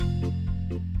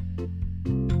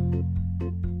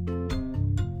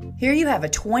Here you have a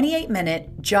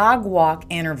 28-minute jog-walk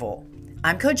interval.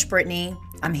 I'm Coach Britny.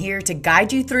 I'm here to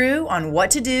guide you through on what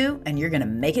to do, and you're going to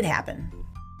make it happen.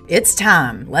 It's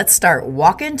time. Let's start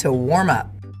walking to warm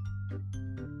up.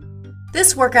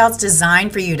 This workout's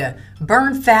designed for you to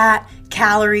burn fat,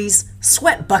 calories,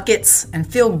 sweat buckets,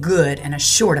 and feel good in a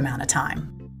short amount of time.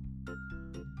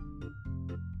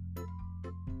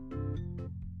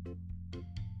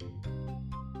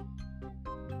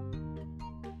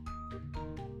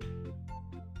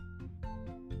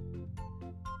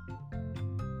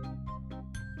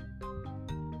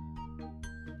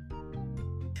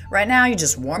 Right now, you're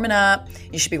just warming up.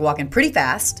 You should be walking pretty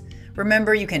fast.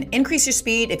 Remember, you can increase your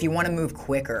speed if you want to move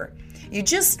quicker. You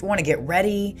just want to get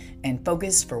ready and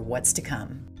focus for what's to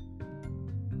come.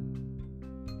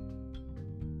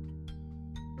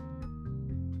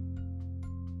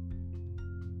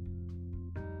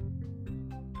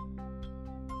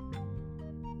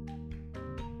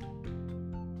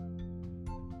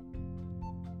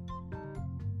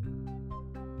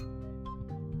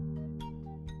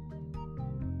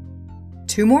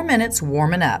 Two more minutes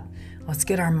warming up. Let's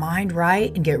get our mind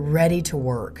right and get ready to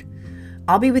work.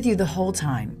 I'll be with you the whole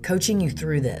time, coaching you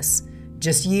through this.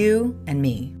 Just you and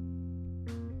me.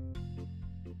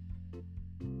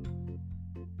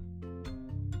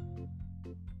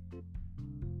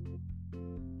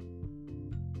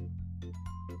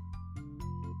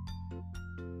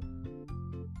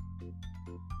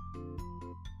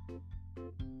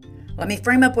 Let me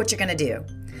frame up what you're going to do.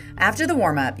 After the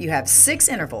warm-up, you have 6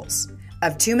 intervals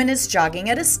of 2 minutes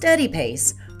jogging at a steady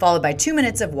pace, followed by 2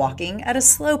 minutes of walking at a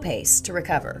slow pace to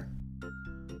recover.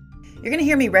 You're going to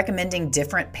hear me recommending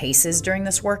different paces during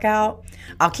this workout.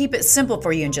 I'll keep it simple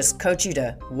for you and just coach you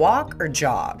to walk or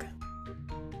jog.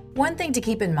 One thing to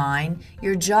keep in mind,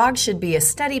 your jog should be a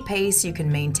steady pace you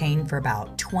can maintain for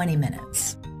about 20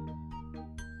 minutes.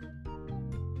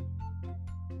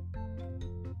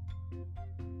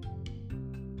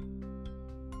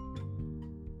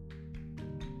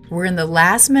 We're in the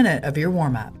last minute of your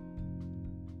warm-up.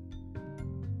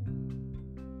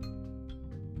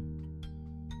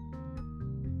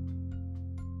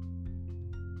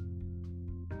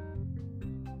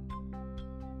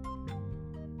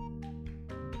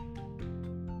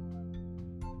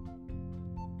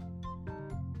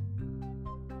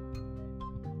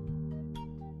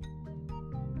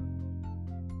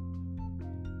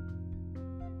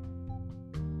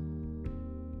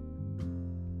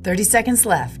 "30 seconds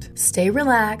left. Stay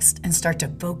relaxed and start to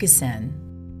focus in.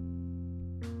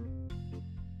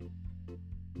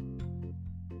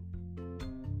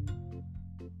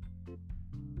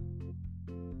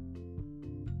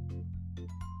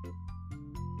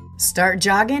 Start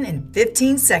jogging in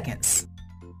 15 seconds.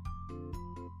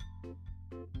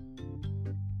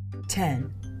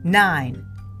 10, 9,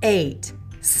 8,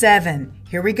 7.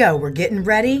 Here we go. We're getting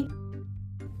ready.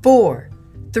 4,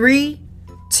 3,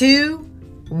 2,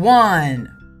 1.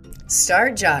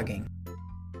 Start jogging.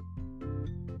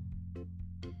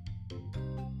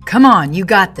 Come on, you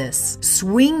got this.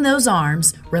 Swing those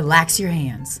arms, relax your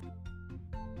hands.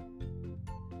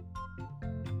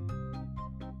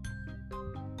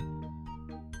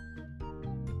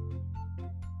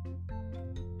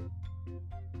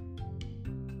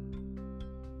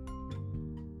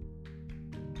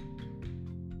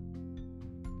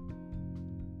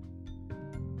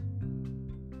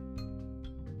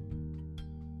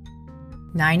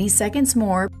 "90 seconds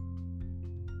more.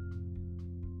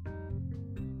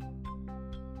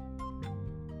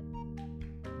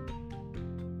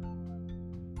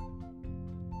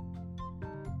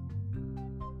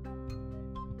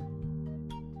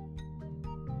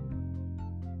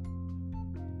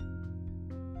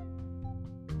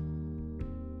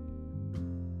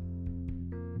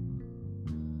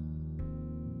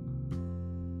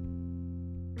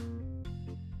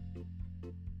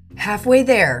 Halfway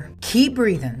there. Keep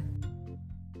breathing.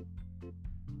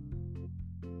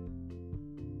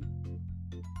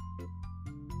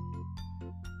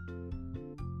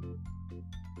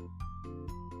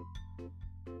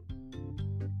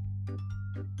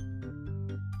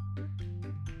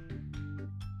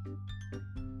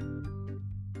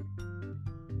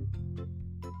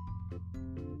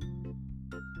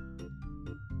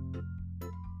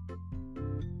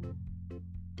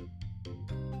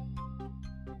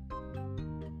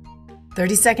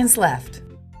 "30 seconds left.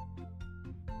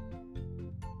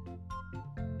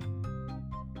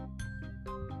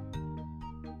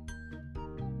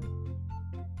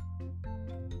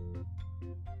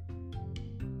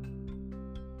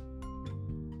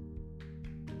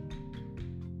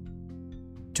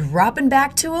 Dropping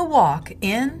back to a walk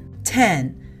in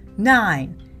 10,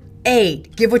 9,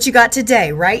 8. Give what you got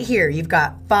today right here. You've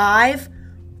got 5,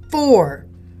 4,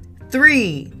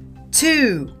 3,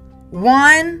 2,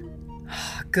 1.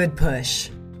 Good push.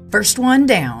 First one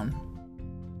down.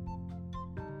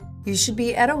 You should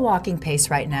be at a walking pace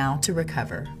right now to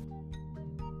recover.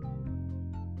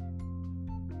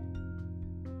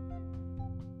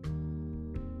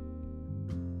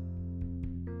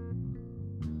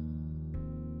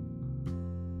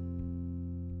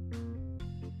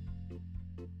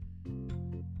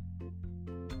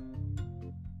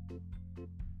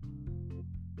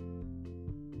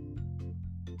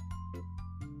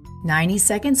 "90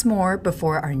 seconds more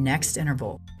before our next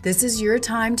interval. This is your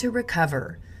time to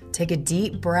recover. Take a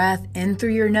deep breath in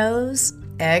through your nose,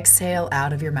 exhale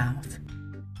out of your mouth.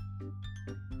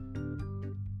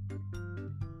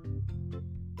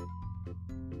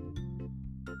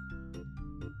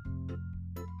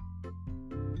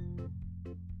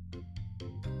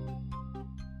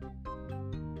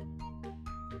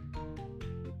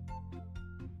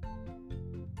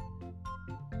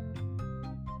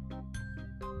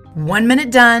 One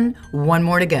minute done, one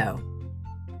more to go.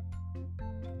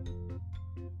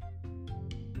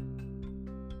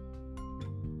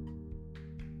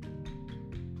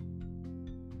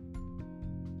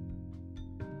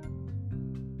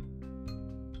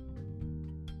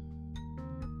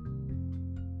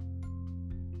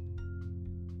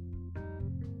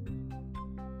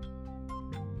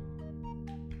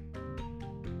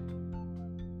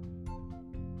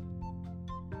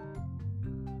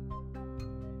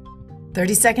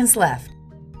 "30 seconds left.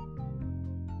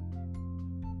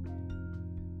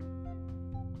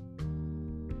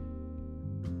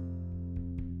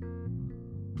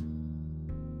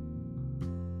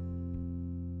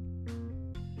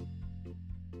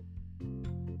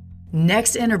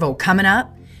 Next interval coming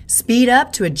up. Speed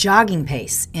up to a jogging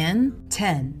pace in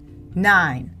 10,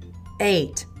 9,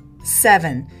 8,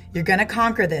 7. You're going to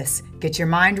conquer this. Get your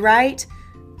mind right.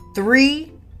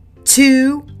 3,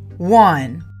 2,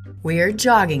 1. We are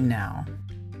jogging now.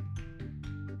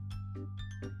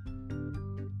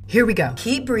 Here we go.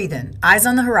 Keep breathing. Eyes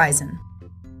on the horizon.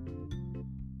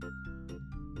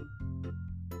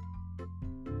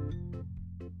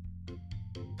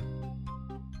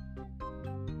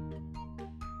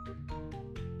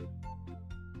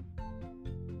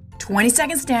 "20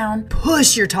 seconds down.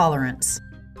 Push your tolerance.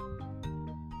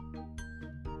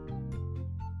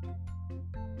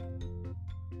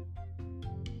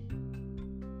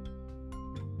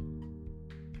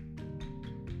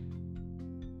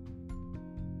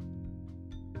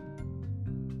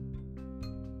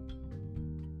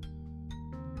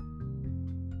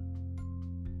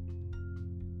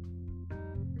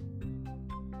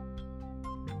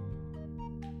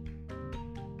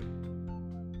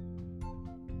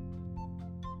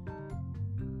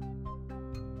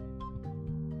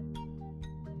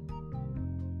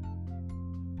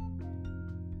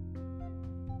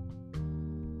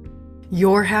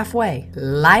 You're halfway.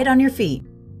 Light on your feet.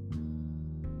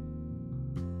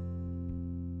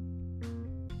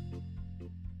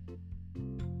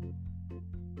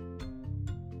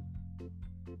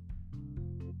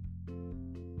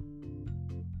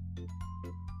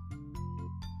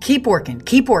 Keep working.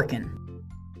 Keep working.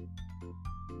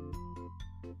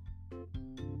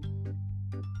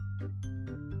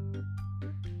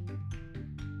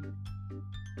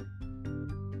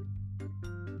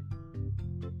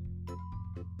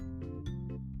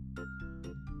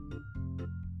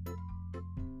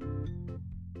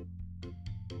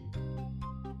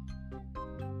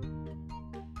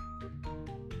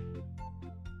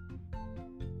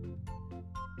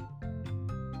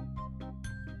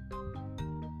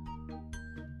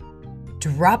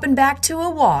 Dropping back to a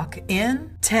walk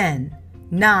in 10,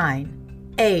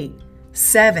 9, 8,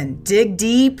 7. Dig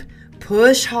deep,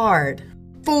 push hard.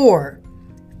 4,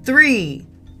 3,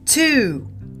 2,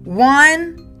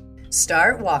 1.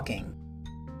 Start walking.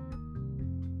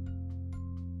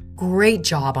 Great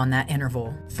job on that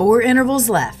interval. 4 intervals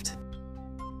left.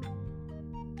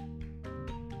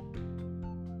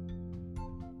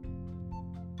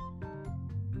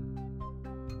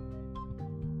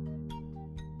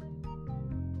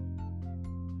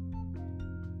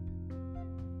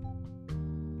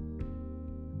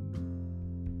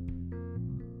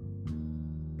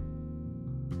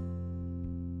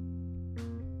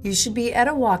 You should be at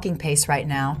a walking pace right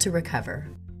now to recover.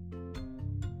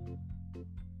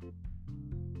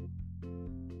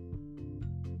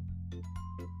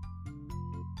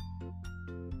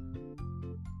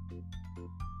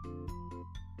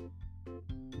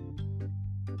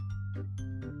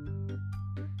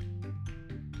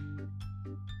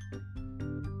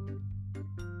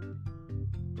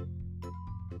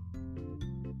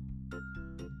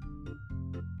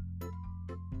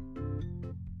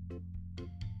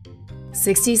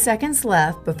 60 seconds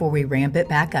left before we ramp it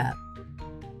back up.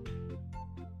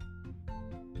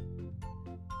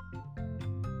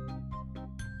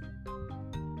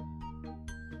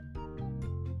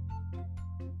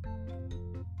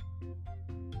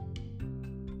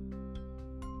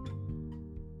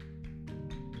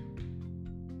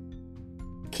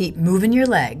 Keep moving your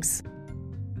legs.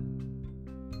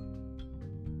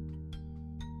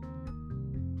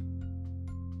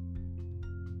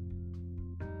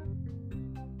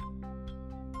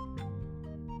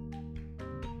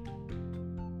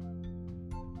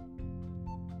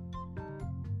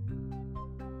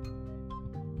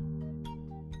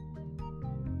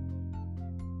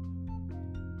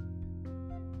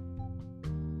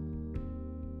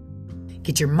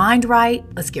 Get your mind right.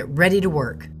 Let's get ready to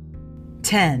work.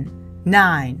 10,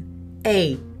 9,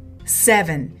 8,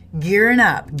 7, gearing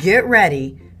up. Get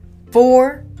ready.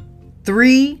 4,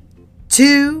 3,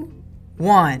 2,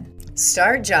 1.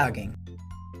 Start jogging.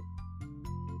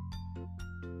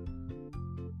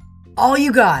 All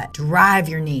you got. Drive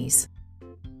your knees.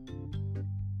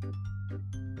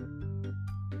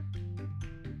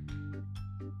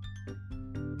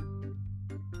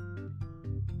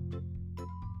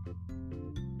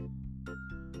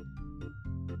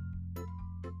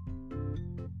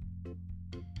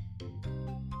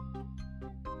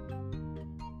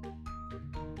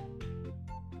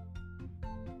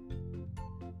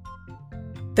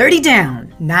 $30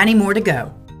 down, 90 more to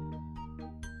go.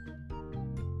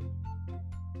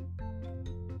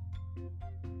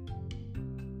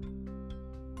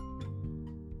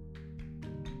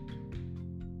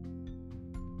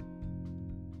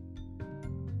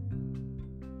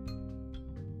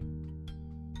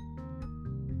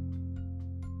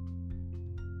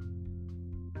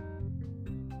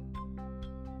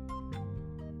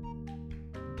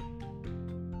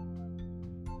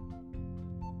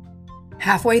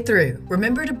 Halfway through,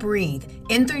 remember to breathe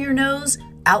in through your nose,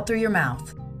 out through your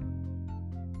mouth.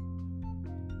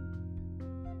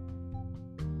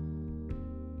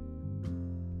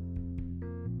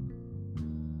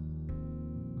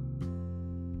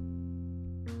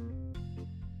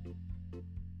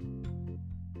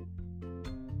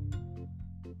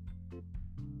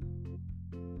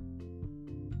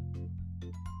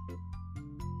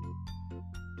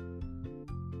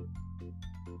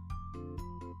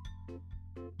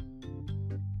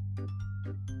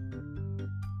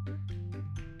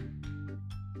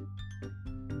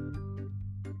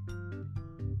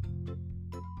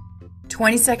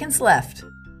 $20 seconds left.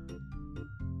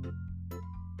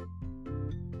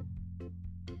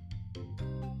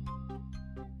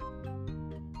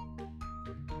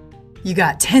 You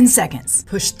got 10 seconds.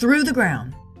 Push through the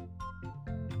ground.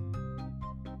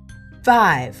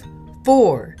 5,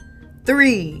 4,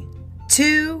 3,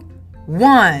 2,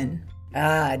 1.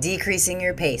 Decreasing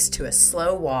your pace to a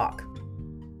slow walk.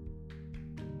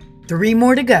 3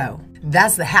 more to go.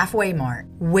 That's the halfway mark.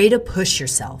 Way to push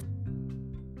yourself.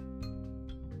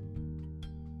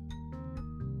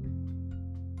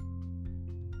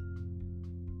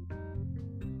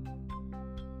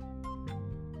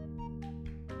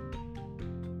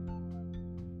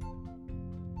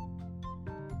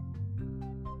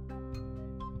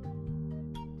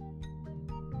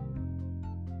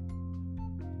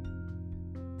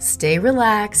 Stay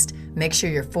relaxed. Make sure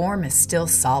your form is still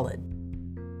solid.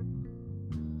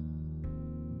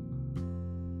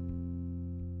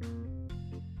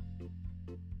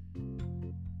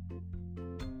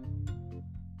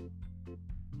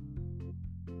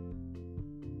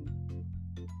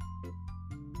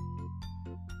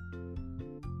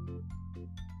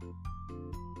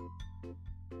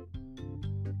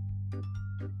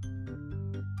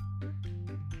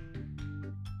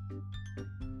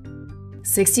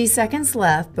 $60 seconds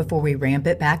left before we ramp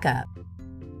it back up.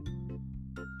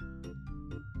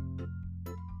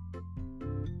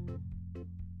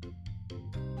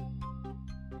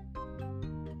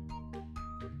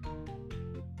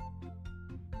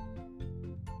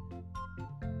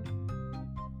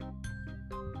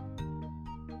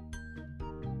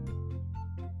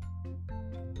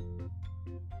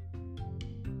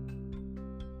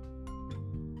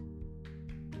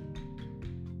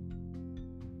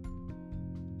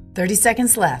 $30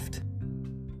 seconds left.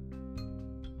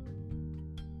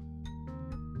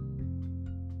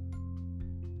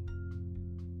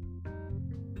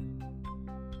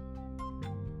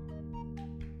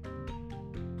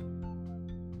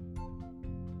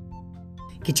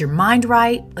 Get your mind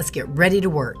right. Let's get ready to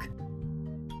work.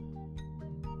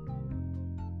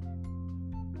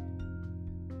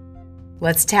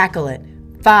 Let's tackle it.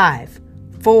 5,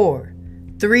 4,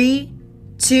 3,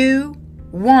 2,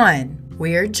 1.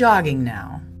 We are jogging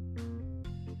now.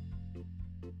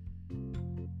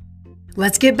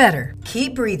 Let's get better.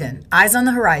 Keep breathing. Eyes on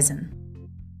the horizon.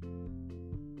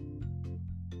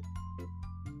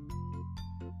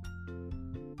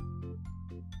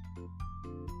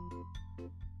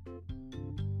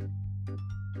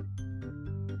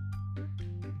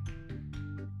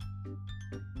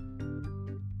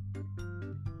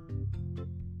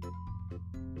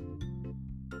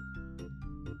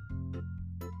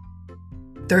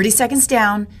 "30 seconds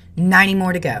down, 90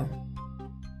 more to go."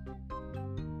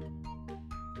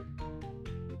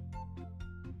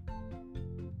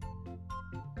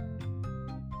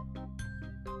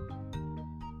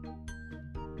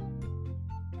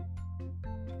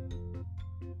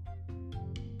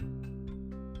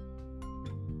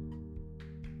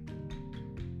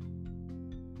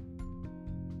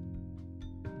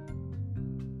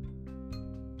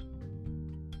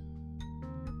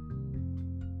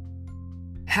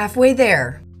 Halfway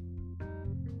there.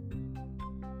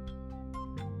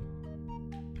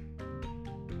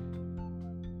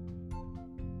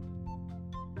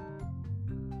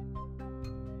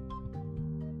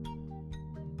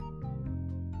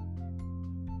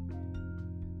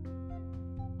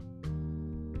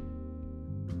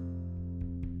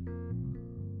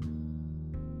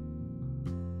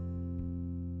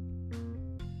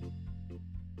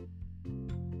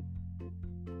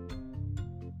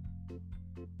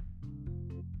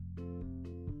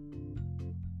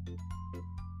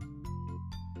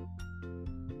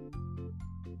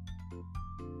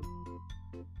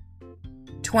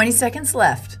 "20 seconds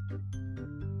left."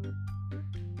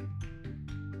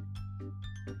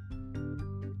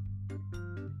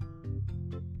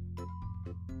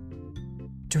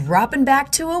 Dropping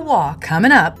back to a walk.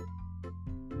 Coming up.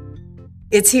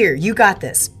 It's here. You got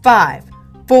this. 5,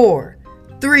 4,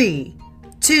 3,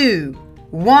 2,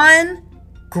 1.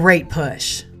 Great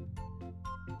push.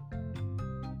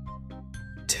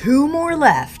 2 more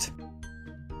left.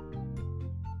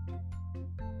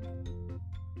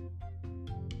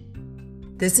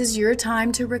 This is your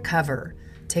time to recover.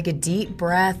 Take a deep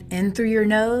breath in through your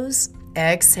nose,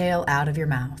 exhale out of your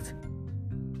mouth.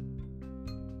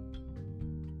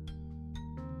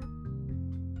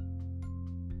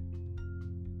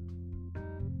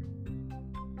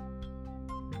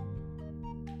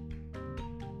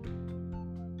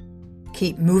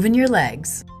 Keep moving your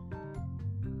legs.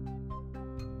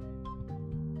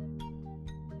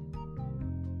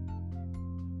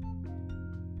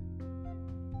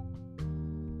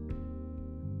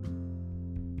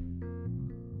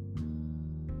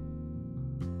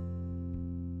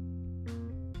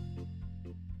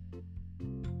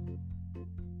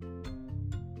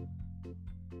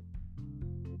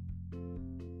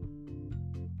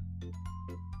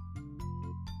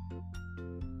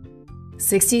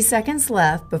 "60 seconds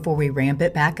left before we ramp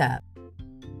it back up."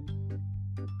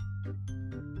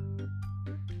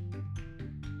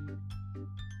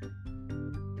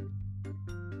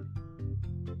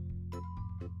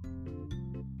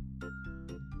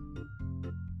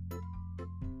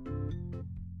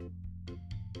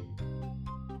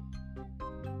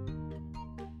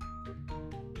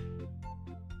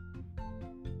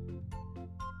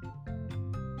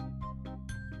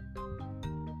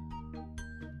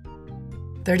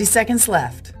 "30 seconds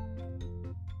left."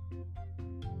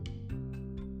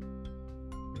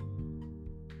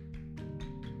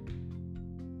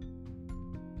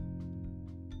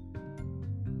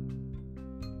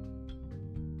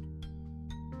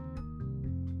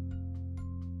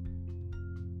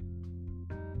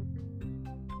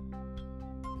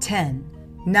 "10,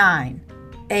 9,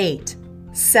 8,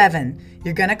 7.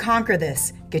 You're going to conquer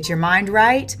this. Get your mind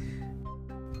right.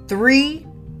 3,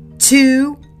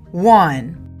 2,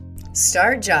 1.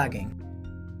 Start jogging.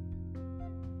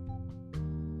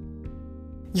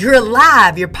 You're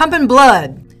alive. You're pumping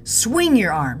blood. Swing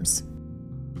your arms.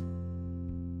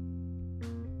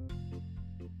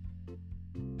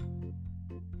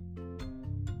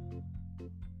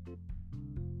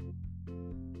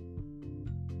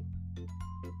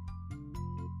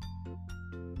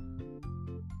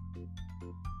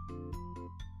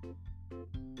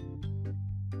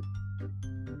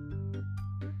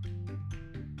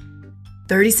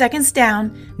 "30 seconds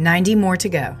down, 90 more to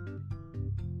go."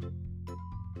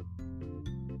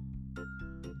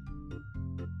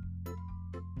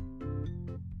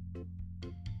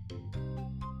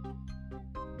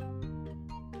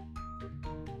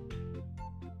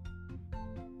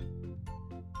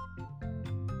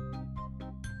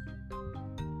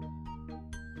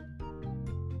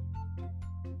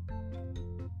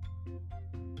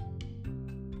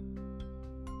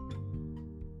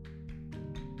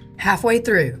 halfway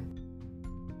through.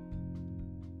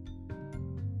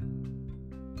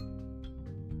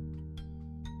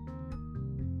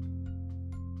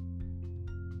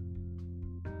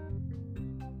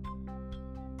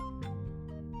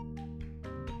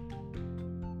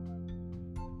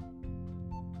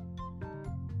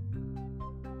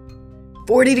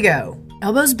 $40 to go.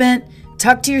 Elbows bent,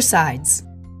 tucked to your sides.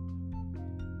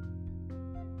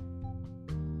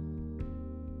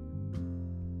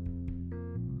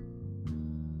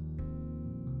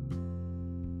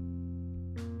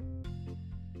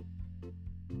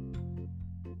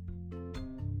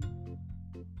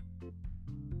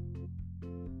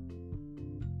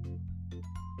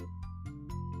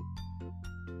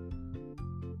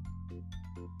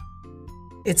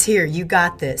 It's here. You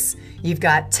got this. You've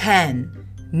got 10,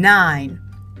 9,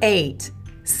 8,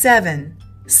 7,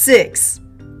 6,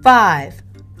 5,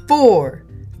 4,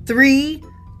 3,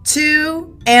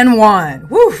 2, and 1.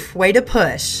 Woof! Way to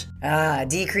push.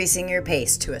 Decreasing your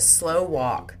pace to a slow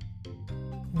walk.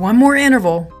 One more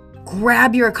interval.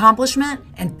 Grab your accomplishment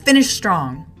and finish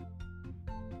strong.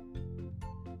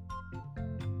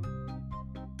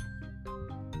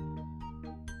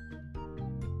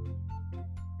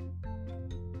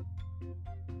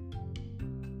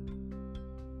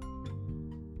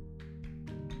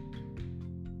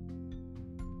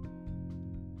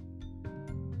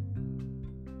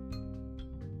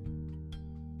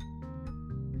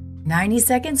 "90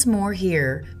 seconds more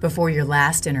here before your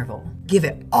last interval. Give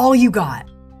it all you got."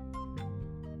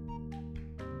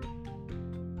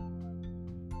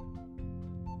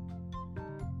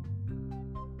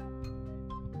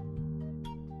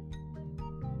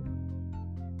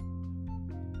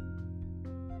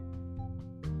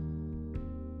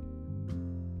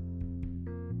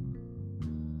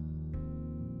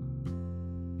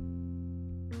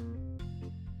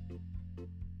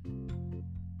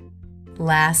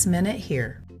 Last minute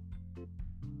here.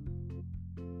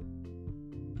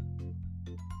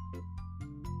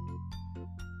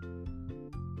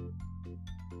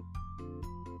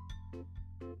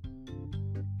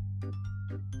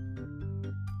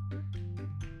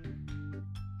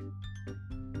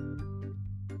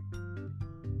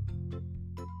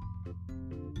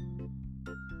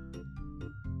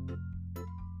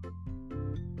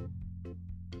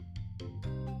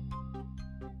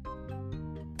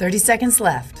 "30 seconds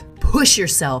left. Push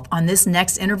yourself on this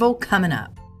next interval coming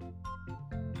up."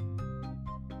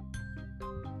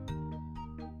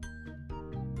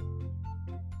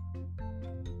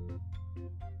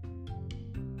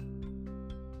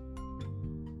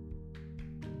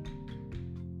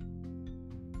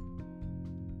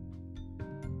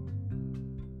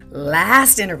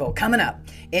 Last interval coming up.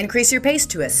 Increase your pace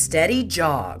to a steady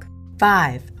jog.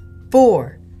 5,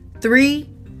 4, 3,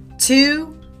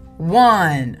 2,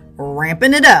 1.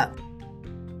 Ramping it up.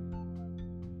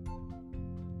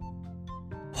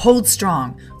 Hold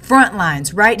strong. Front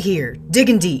lines right here.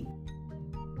 Digging deep.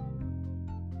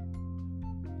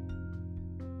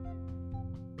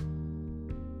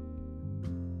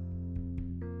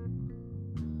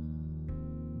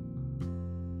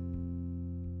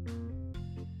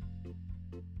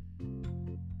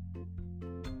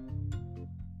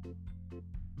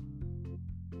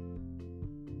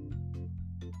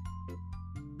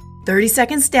 "30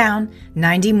 seconds down,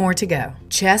 90 more to go.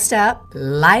 Chest up,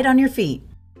 light on your feet.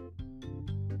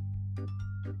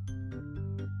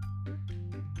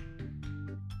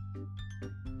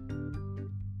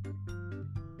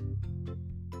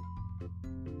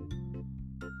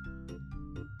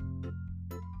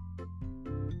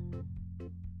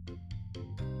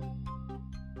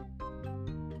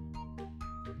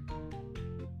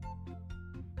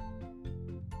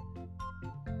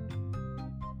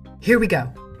 Here we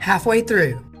go. Halfway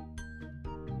through.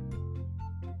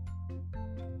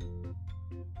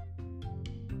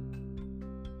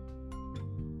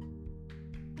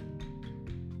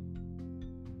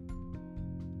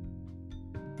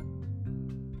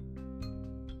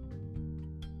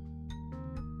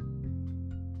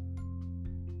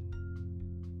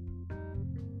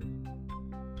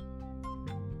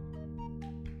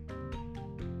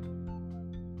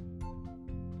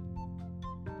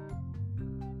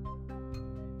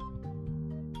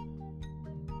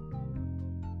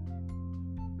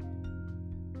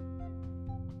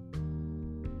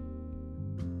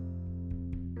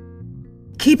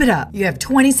 Keep it up. You have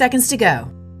 20 seconds to go.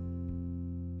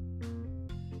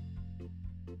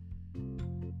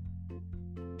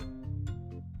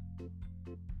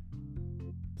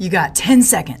 You got 10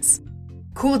 seconds.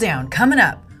 Cool down. Coming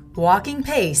up. Walking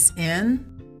pace in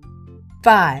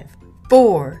 5,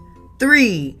 4,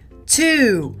 3,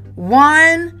 2,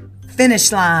 1.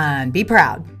 Finish line. Be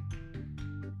proud.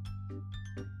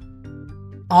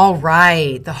 All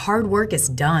right, the hard work is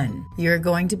done. You're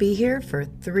going to be here for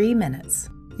 3 minutes.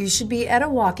 You should be at a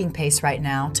walking pace right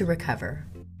now to recover.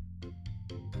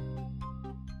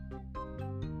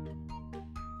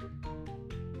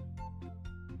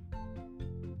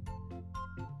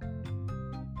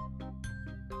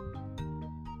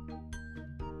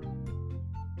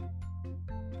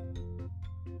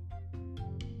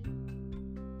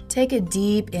 Take a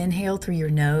deep inhale through your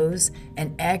nose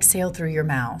and exhale through your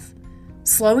mouth.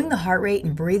 Slowing the heart rate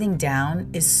and breathing down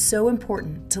is so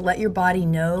important to let your body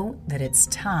know that it's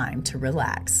time to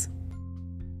relax.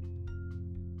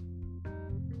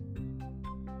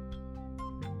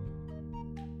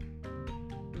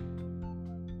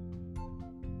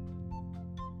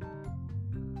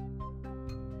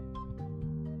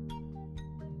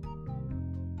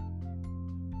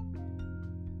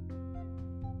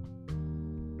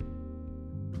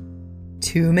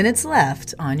 Two minutes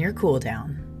left on your cool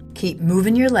down. Keep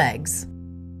moving your legs.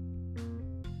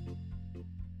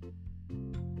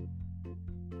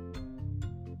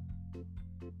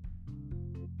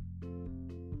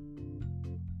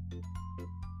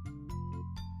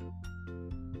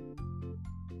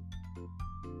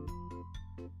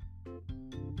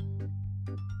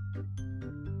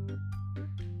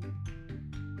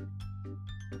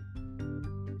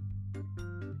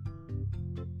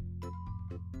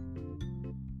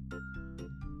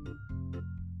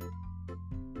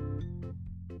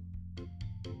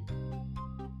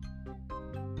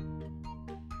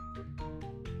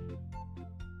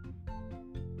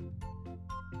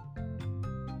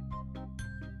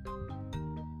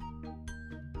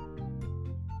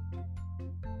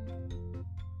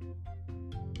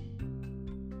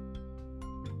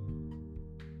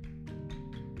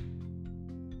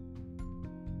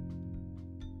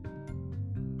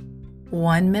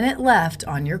 One minute left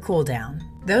on your cool down.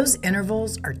 Those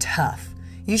intervals are tough.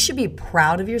 You should be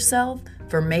proud of yourself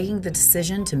for making the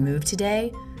decision to move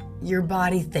today. Your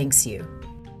body thanks you.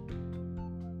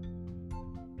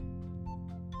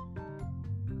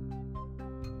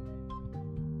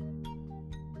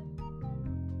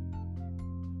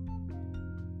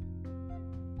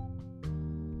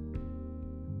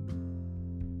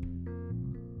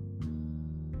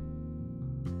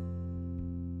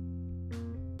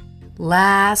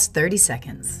 Last 30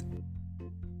 seconds.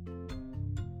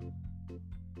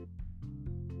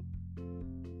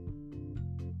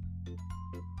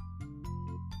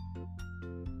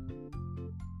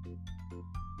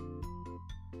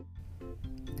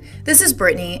 This is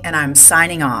Britny, and I'm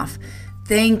signing off.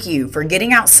 Thank you for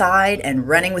getting outside and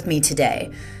running with me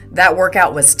today. That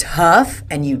workout was tough,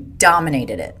 and you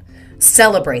dominated it.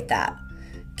 Celebrate that.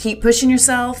 Keep pushing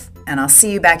yourself, and I'll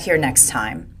see you back here next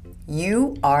time.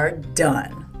 You are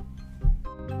done.